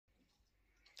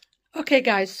Okay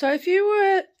guys, so if you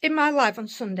were in my live on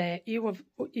Sunday, you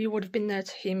would have been there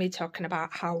to hear me talking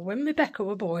about how when Rebecca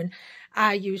were born,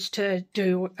 I used to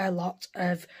do a lot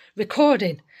of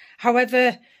recording.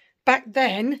 However, back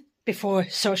then, before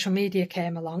social media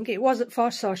came along, it wasn't for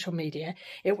social media,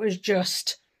 it was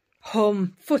just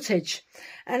home footage.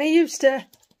 And I used to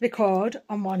record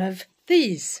on one of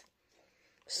these.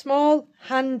 Small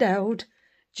handheld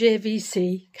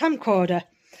JVC camcorder.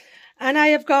 And I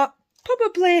have got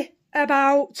probably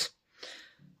about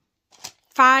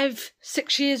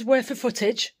 5-6 years worth of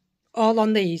footage all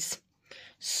on these.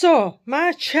 So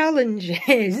my challenge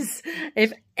is,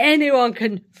 if anyone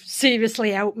can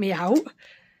seriously help me out.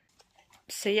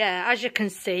 So yeah, as you can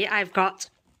see, I've got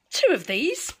 2 of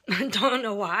these. I don't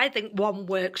know why. I think one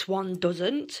works, one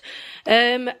doesn't.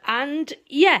 And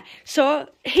yeah, so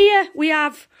here we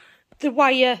have the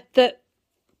wire that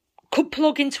could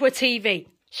plug into a TV.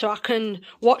 So I can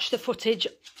watch the footage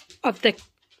of the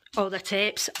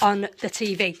tapes on the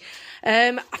TV.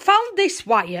 I found this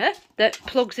wire that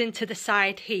plugs into the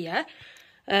side here,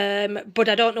 but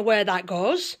I don't know where that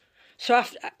goes. So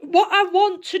what I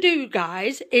want to do,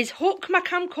 guys, is hook my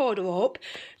camcorder up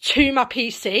to my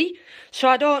PC. So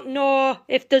I don't know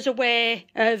if there's a way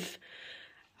of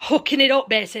hooking it up,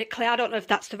 basically. I don't know if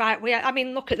that's the right way. I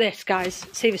mean, look at this, guys.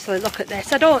 Seriously, look at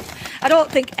this. I don't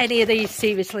think any of these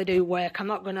seriously do work. I'm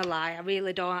not going to lie. I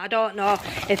really don't. I don't know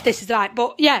if this is right.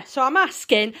 But yeah, so I'm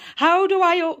asking, how do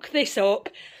I hook this up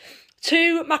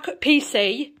to my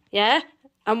PC? Yeah.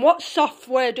 And what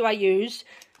software do I use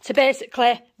to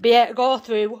basically be able to go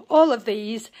through all of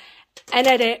these and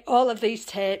edit all of these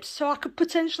tapes so I could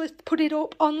potentially put it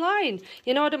up online?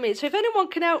 You know what I mean? So if anyone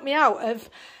can help me out of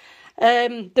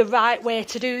the right way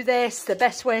to do this, the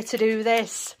best way to do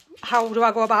this, how do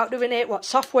I go about doing it, what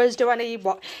softwares do I need,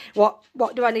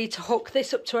 what do I need to hook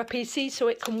this up to a PC so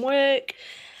it can work?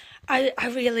 I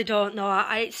really don't know.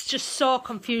 It's just so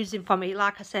confusing for me.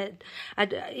 Like I said,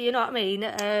 you know what I mean?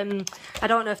 I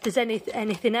don't know if there's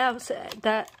anything else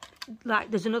that,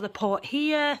 like, there's another port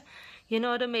here, you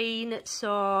know what I mean?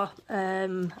 So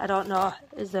I don't know,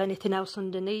 is there anything else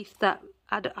underneath that?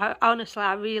 Honestly,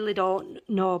 I really don't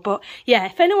know. But yeah,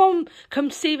 if anyone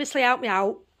can seriously help me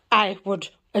out, I would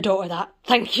adore that.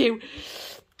 Thank you.